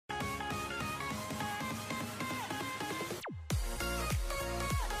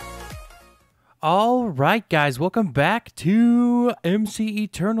All right, guys, welcome back to MC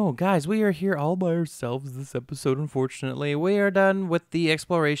Eternal. Guys, we are here all by ourselves this episode, unfortunately. We are done with the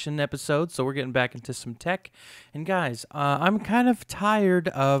exploration episode, so we're getting back into some tech. And guys, I'm kind of tired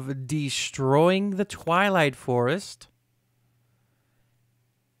of destroying the Twilight Forest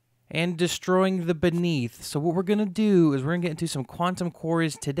and destroying the Beneath. So what we're going to do is we're going to get into some quantum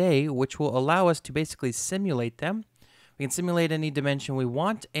quarries today, which will allow us to basically simulate them. We can simulate any dimension we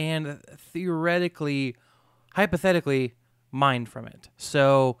want and theoretically, hypothetically, mine from it.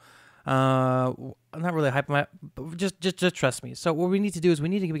 So, I'm not really hyping, but just trust me. So what we need to do is we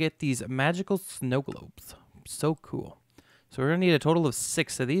need to get these magical snow globes. So cool. So we're going to need a total of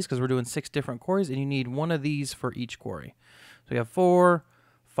 6 of these because we're doing 6 different quarries, and you need 1 of these for each quarry. So we have 4,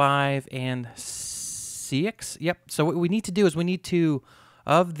 5, and 6. Yep. So what we need to do is we need to,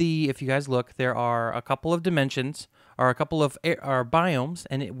 if you guys look, there are a couple of dimensions, or a couple of biomes,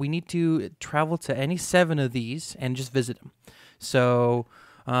 and we need to travel to any 7 of these and just visit them. So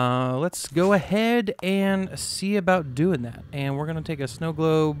let's go ahead and see about doing that. And we're going to take a snow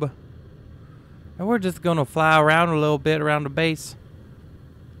globe, and we're just going to fly around a little bit around the base.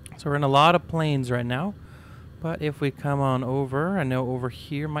 So we're in a lot of plains right now. But if we come on over, I know over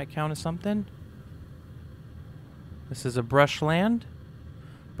here might count as something. This is a brushland.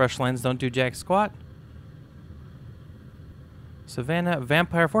 Brushlands don't do jack squat. Savannah,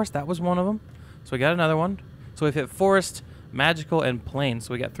 Vampire Forest, that was one of them. So we got another one. So we've hit Forest, Magical, and Plain.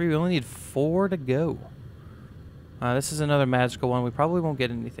 So we got 3. We only need 4 to go. This is another magical one. We probably won't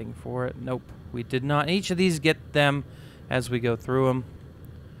get anything for it. Nope, we did not. Each of these get them as we go through them.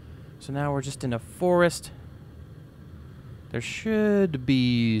 So now we're just in a forest. There should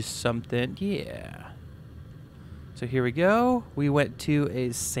be something. Yeah. So here we go. We went to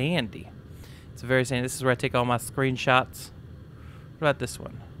a sandy. It's very sandy. This is where I take all my screenshots. What about this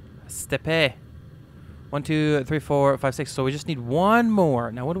one? Steppe. 1, 2, 3, 4, 5, 6. So we just need 1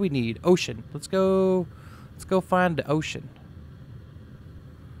 more. Now what do we need? Ocean. Let's go find the ocean.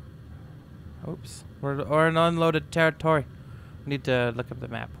 Oops. We're in unloaded territory. We need to look up the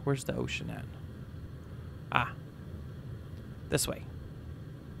map. Where's the ocean at? Ah. This way.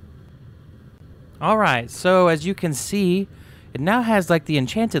 Alright, so as you can see, it now has like the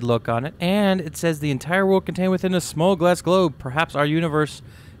enchanted look on it, and it says the entire world contained within a small glass globe. Perhaps our universe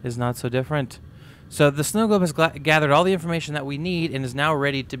is not so different. So the snow globe has gathered all the information that we need and is now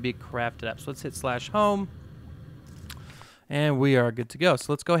ready to be crafted up. So let's hit /home, and we are good to go.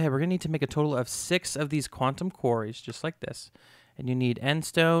 So let's go ahead. We're going to need to make a total of 6 of these quantum quarries, just like this. And you need end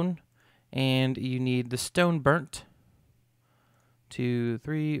stone, and you need the stone burnt. 2,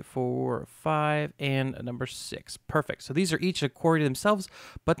 3, 4, 5, and number 6. Perfect. So these are each a quarry themselves,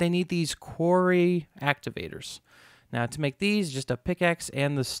 but they need these quarry activators. Now to make these, just a pickaxe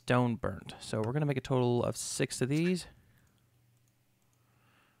and the stone burnt. So we're going to make a total of 6 of these.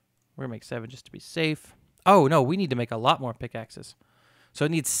 We're going to make 7 just to be safe. Oh, no, we need to make a lot more pickaxes. So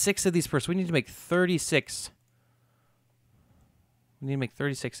it needs 6 of these first. We need to make 36. We need to make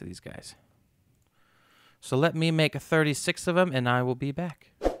 36 of these guys. So let me make 36 of them, and I will be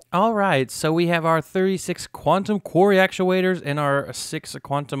back. All right, so we have our 36 quantum quarry actuators and our 6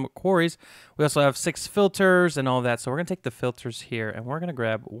 quantum quarries. We also have 6 filters and all that. So we're going to take the filters here, and we're going to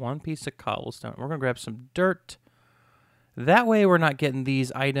grab 1 piece of cobblestone. We're going to grab some dirt. That way we're not getting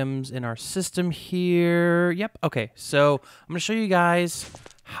these items in our system here. Yep, okay, so I'm going to show you guys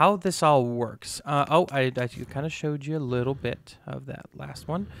how this all works. I kind of showed you a little bit of that last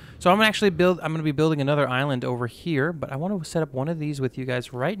one. So I'm going to be building another island over here, but I want to set up one of these with you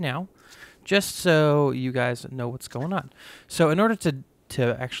guys right now, just so you guys know what's going on. So in order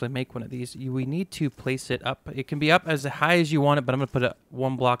to actually make one of these, we need to place it up. It can be up as high as you want it, but I'm going to put it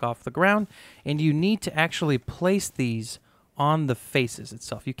 1 block off the ground, and you need to actually place these on the faces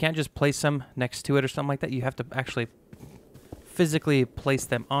itself. You can't just place them next to it or something like that. You have to actually physically place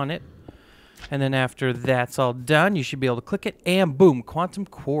them on it. And then after that's all done, you should be able to click it, and boom, quantum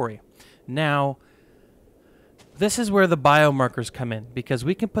quarry. Now, this is where the biomarkers come in, because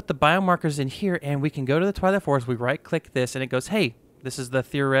we can put the biomarkers in here, and we can go to the Twilight Forest. We right-click this, and it goes, hey, this is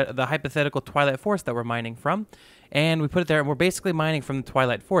the hypothetical Twilight Forest that we're mining from. And we put it there, and we're basically mining from the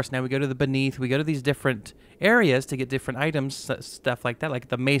Twilight Forest. Now we go to the Beneath. We go to these different areas to get different items, stuff like that, like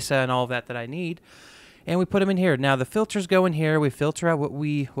the mesa and all of that I need. And we put them in here. Now the filters go in here. We filter out what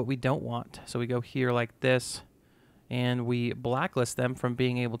we don't want. So we go here like this, and we blacklist them from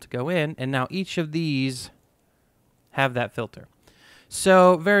being able to go in. And now each of these have that filter.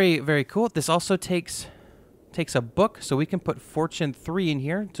 So very, very cool. This also takes a book, so we can put Fortune 3 in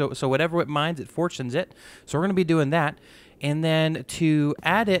here. So whatever it mines, it fortunes it. So we're going to be doing that. And then to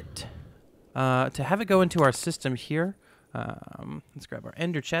add it to have it go into our system here, let's grab our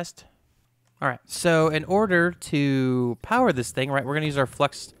ender chest. All right, so in order to power this thing, right, we're going to use our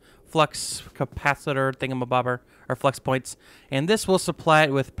flux capacitor thingamabobber, our flux points, and this will supply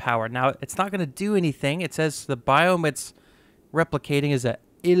it with power. Now, it's not going to do anything. It says the biome it's replicating is a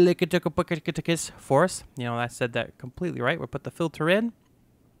forest. You know, I said that completely right. We'll put the filter in,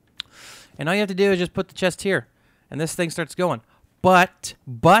 and all you have to do is just put the chest here, and this thing starts going. But,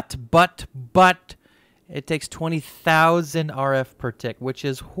 it takes 20,000 RF per tick, which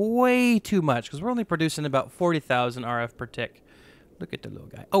is way too much, because we're only producing about 40,000 RF per tick. Look at the little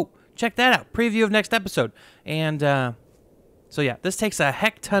guy. Oh, check that out. Preview of next episode. And, so yeah, this takes a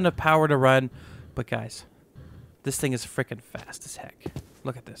heck ton of power to run, but guys, this thing is freaking fast as heck.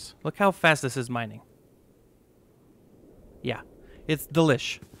 Look at this. Look how fast this is mining. Yeah, it's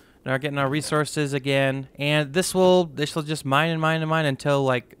delish. Now we're getting our resources again, and this will just mine and mine and mine until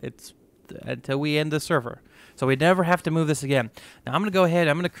until we end the server. So we never have to move this again. Now I'm gonna go ahead.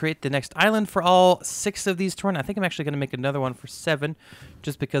 I'm gonna create the next island for all 6 of these to run. I think I'm actually gonna make another one for 7,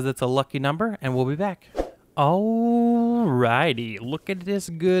 just because it's a lucky number, and we'll be back. Alrighty, look at this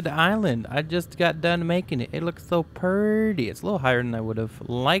good island. I just got done making it. It looks so pretty. It's a little higher than I would have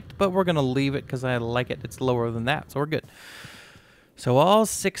liked, but we're gonna leave it because I like it. It's lower than that, so we're good. So all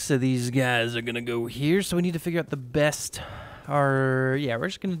 6 of these guys are gonna go here. So we need to figure out the best. Yeah, we're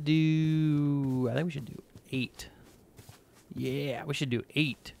just gonna do. I think we should do 8. Yeah, we should do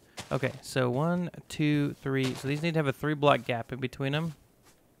 8. Okay, so 1, 2, 3. So these need to have a 3-block gap in between them.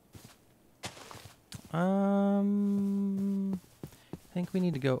 I think we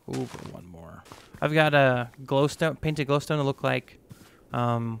need to go over one more. I've got a glowstone, painted glowstone to look like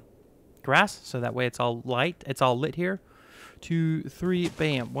grass, so that way it's all light. It's all lit here. 2, 3,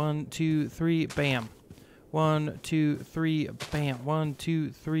 bam. 1, 2, 3, bam. 1, 2, 3, bam. 1, 2,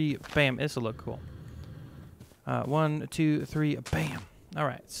 3, bam. This will look cool. 1, 2, 3, bam. All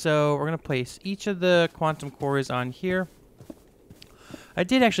right, so we're gonna place each of the quantum quarries on here. I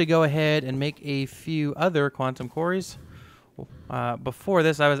did actually go ahead and make a few other quantum quarries. Before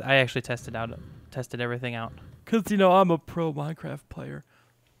this, I actually tested everything out, cause you know I'm a pro Minecraft player.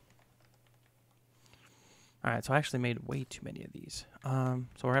 All right, so I actually made way too many of these. So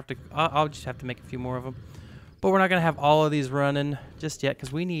we'll have to. I'll just have to make a few more of them, but we're not gonna have all of these running just yet,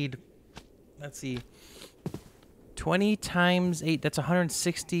 cause we need. Let's see. 20 times 8. That's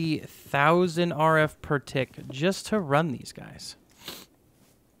 160,000 RF per tick just to run these guys.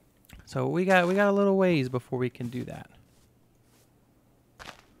 So we got a little ways before we can do that.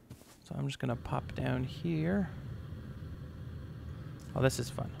 So I'm just gonna pop down here. Oh, this is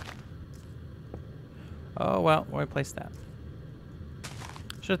fun. Oh well, where do I place that?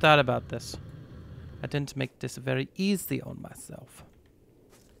 Should have thought about this. I didn't make this very easy on myself.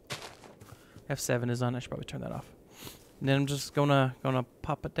 F7 is on. I should probably turn that off. And then I'm just gonna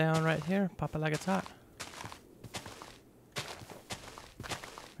pop it down right here. Pop it like it's hot.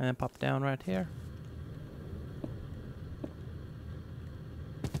 And then pop down right here.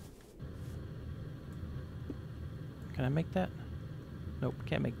 Can I make that? Nope,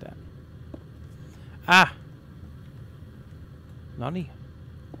 can't make that. Ah! Nani?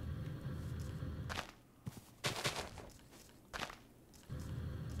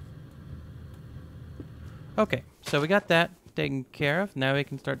 Okay, so we got that taken care of. Now we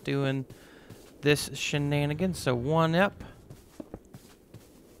can start doing this shenanigans. So 1 up.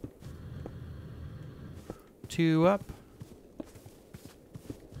 2 up.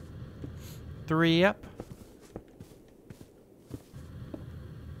 3 up.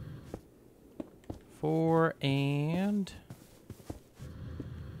 4 and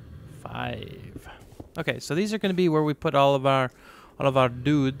 5. Okay, so these are going to be where we put all of our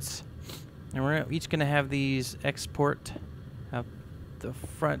dudes, and we're each going to have these export up the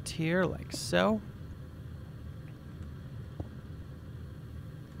front here like so.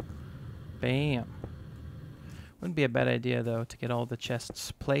 Bam. Wouldn't be a bad idea though to get all the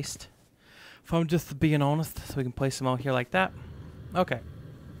chests placed, if I'm just being honest, so we can place them all here like that. Okay.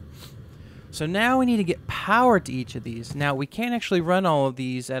 So now we need to get power to each of these. Now we can't actually run all of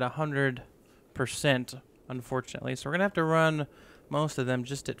these at 100%, unfortunately. So we're gonna have to run most of them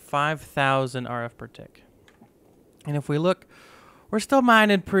just at 5,000 RF per tick. And if we look, we're still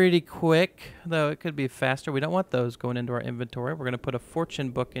mining pretty quick, though it could be faster. We don't want those going into our inventory. We're gonna put a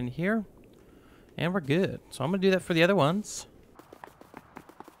fortune book in here, and we're good. So I'm gonna do that for the other ones.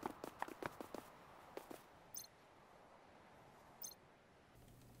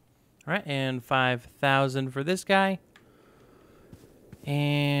 All right, and 5,000 for this guy.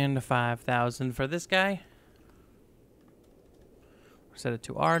 And 5,000 for this guy. Set it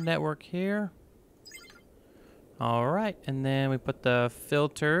to our network here. All right, and then we put the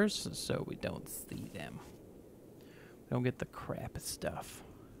filters so we don't see them. We don't get the crap stuff.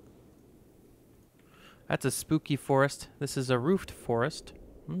 That's a spooky forest. This is a roofed forest.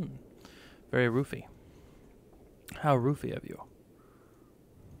 Very roofy. How roofy of you.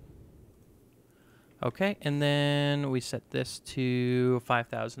 Okay, and then we set this to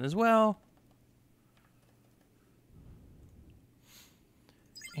 5,000 as well.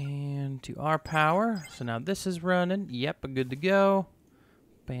 And to our power. So now this is running. Yep, good to go.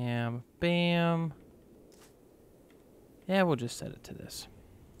 Bam, bam. Yeah, we'll just set it to this.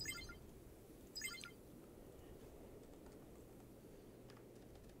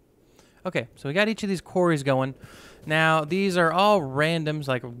 Okay, so we got each of these quarries going. Now, these are all randoms,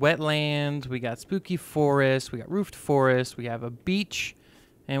 like wetlands, we got spooky forest, we got roofed forest, we have a beach,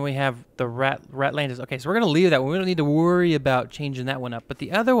 and we have the Ratland. Okay, so we're going to leave that one. We don't need to worry about changing that one up. But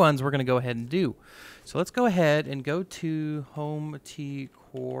the other ones we're going to go ahead and do. So let's go ahead and go to Home T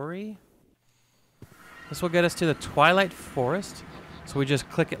Quarry. This will get us to the Twilight Forest. So we just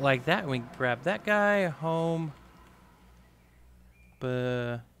click it like that, and we grab that guy, home,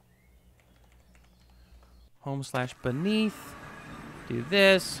 home/beneath. Do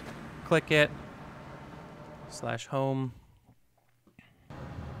this, click it, /home.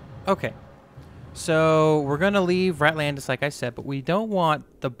 Okay, so we're going to leave Ratlandis like I said, but we don't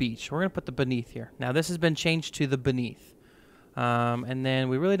want the beach. We're going to put the beneath here. Now this has been changed to the beneath. And then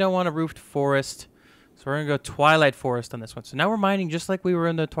we really don't want a roofed forest, so we're going to go Twilight Forest on this one. So now we're mining just like we were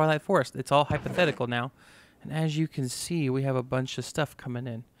in the Twilight Forest. It's all hypothetical now. And as you can see, we have a bunch of stuff coming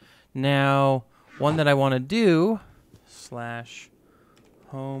in. Now, one that I want to do,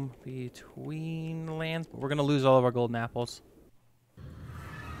 /home between lands, but we're going to lose all of our golden apples.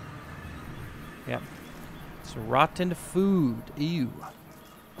 Yep. It's rotten food. Ew.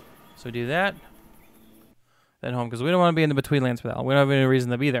 So do that. Then home, because we don't want to be in the between lands for that long. We don't have any reason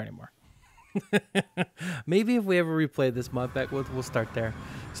to be there anymore. Maybe if we ever replay this mod pack, we'll start there.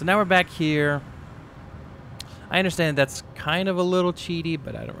 So now we're back here. I understand that's kind of a little cheaty,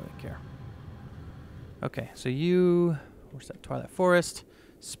 but I don't really care. Okay, so where's that Twilight Forest?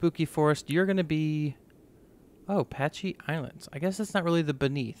 Spooky Forest. You're going to be... Oh, Patchy Islands. I guess it's not really the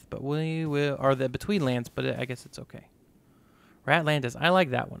beneath, but we will... Or the between lands, but I guess it's okay. Ratlandis. I like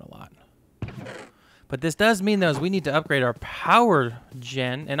that one a lot. But this does mean, though, is we need to upgrade our power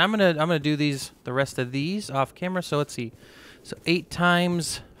gen. And I'm gonna do the rest of these off camera. So let's see. So 8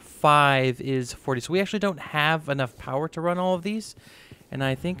 times 5 is 40. So we actually don't have enough power to run all of these. And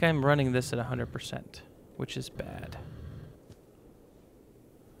I think I'm running this at 100%, which is bad.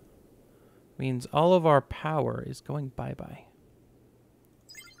 Means all of our power is going bye-bye.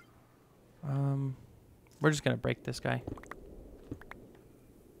 We're just going to break this guy.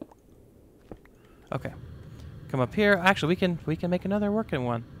 Okay. Come up here. Actually, we can make another working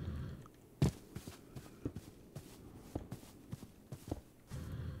one.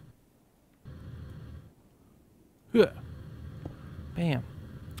 Bam.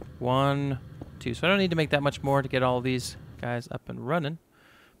 1, 2. So I don't need to make that much more to get all of these guys up and running.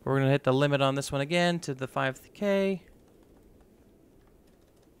 But we're going to hit the limit on this one again to the 5K.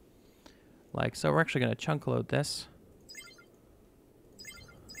 Like so. We're actually going to chunk load this.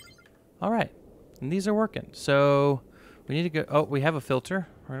 All right. And these are working. So we need to go... Oh, we have a filter.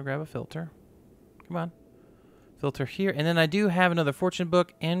 We're going to grab a filter. Come on. Filter here. And then I do have another fortune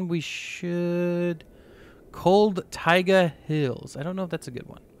book. And we should... Cold Taiga Hills. I don't know if that's a good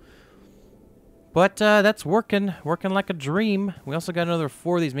one. But that's working like a dream. We also got another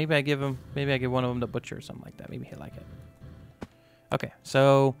 4 of these. Maybe I give one of them to Butcher or something like that. Maybe he'll like it. Okay,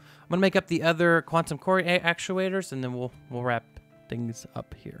 so I'm gonna make up the other quantum core actuators, and then we'll wrap things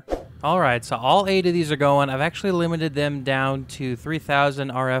up here. All right, so all 8 of these are going. I've actually limited them down to 3,000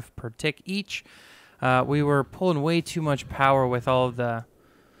 RF per tick each. We were pulling way too much power with all of the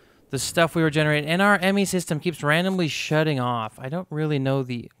stuff we were generating, and our ME system keeps randomly shutting off. I don't really know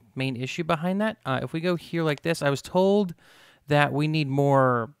the main issue behind that. If we go here like this, I was told that we need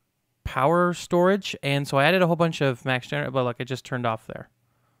more power storage, and so I added a whole bunch of max generator, but look, it just turned off there.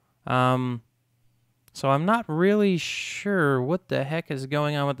 So I'm not really sure what the heck is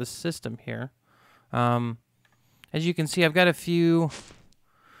going on with the system here. As you can see, we've got a few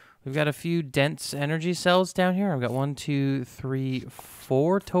dense energy cells down here. I've got 1, 2, 3,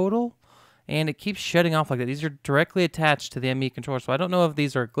 4 total. And it keeps shutting off like that. These are directly attached to the ME controller. So I don't know if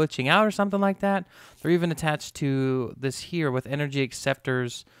these are glitching out or something like that. They're even attached to this here with energy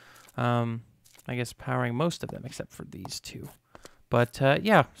acceptors. I guess powering most of them except for these 2. But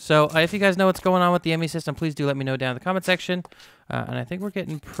yeah, so if you guys know what's going on with the ME system, please do let me know down in the comment section. And I think we're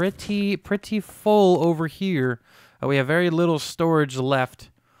getting pretty full over here. We have very little storage left.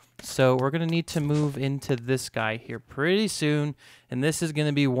 So we're going to need to move into this guy here pretty soon. And this is going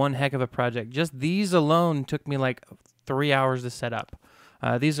to be one heck of a project. Just these alone took me like 3 hours to set up.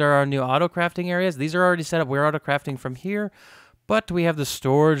 These are our new auto crafting areas. These are already set up. We're auto crafting from here. But we have the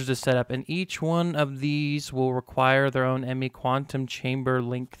storage to set up, and each one of these will require their own ME quantum chamber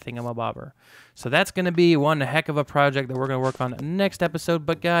link thingamabobber. So that's going to be one heck of a project that we're going to work on next episode.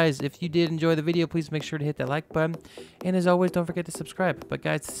 But guys, if you did enjoy the video, please make sure to hit that like button. And as always, don't forget to subscribe. But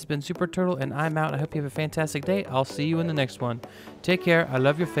guys, this has been Superturtle, and I'm out. I hope you have a fantastic day. I'll see you in the next one. Take care. I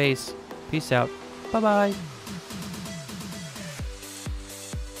love your face. Peace out. Bye-bye.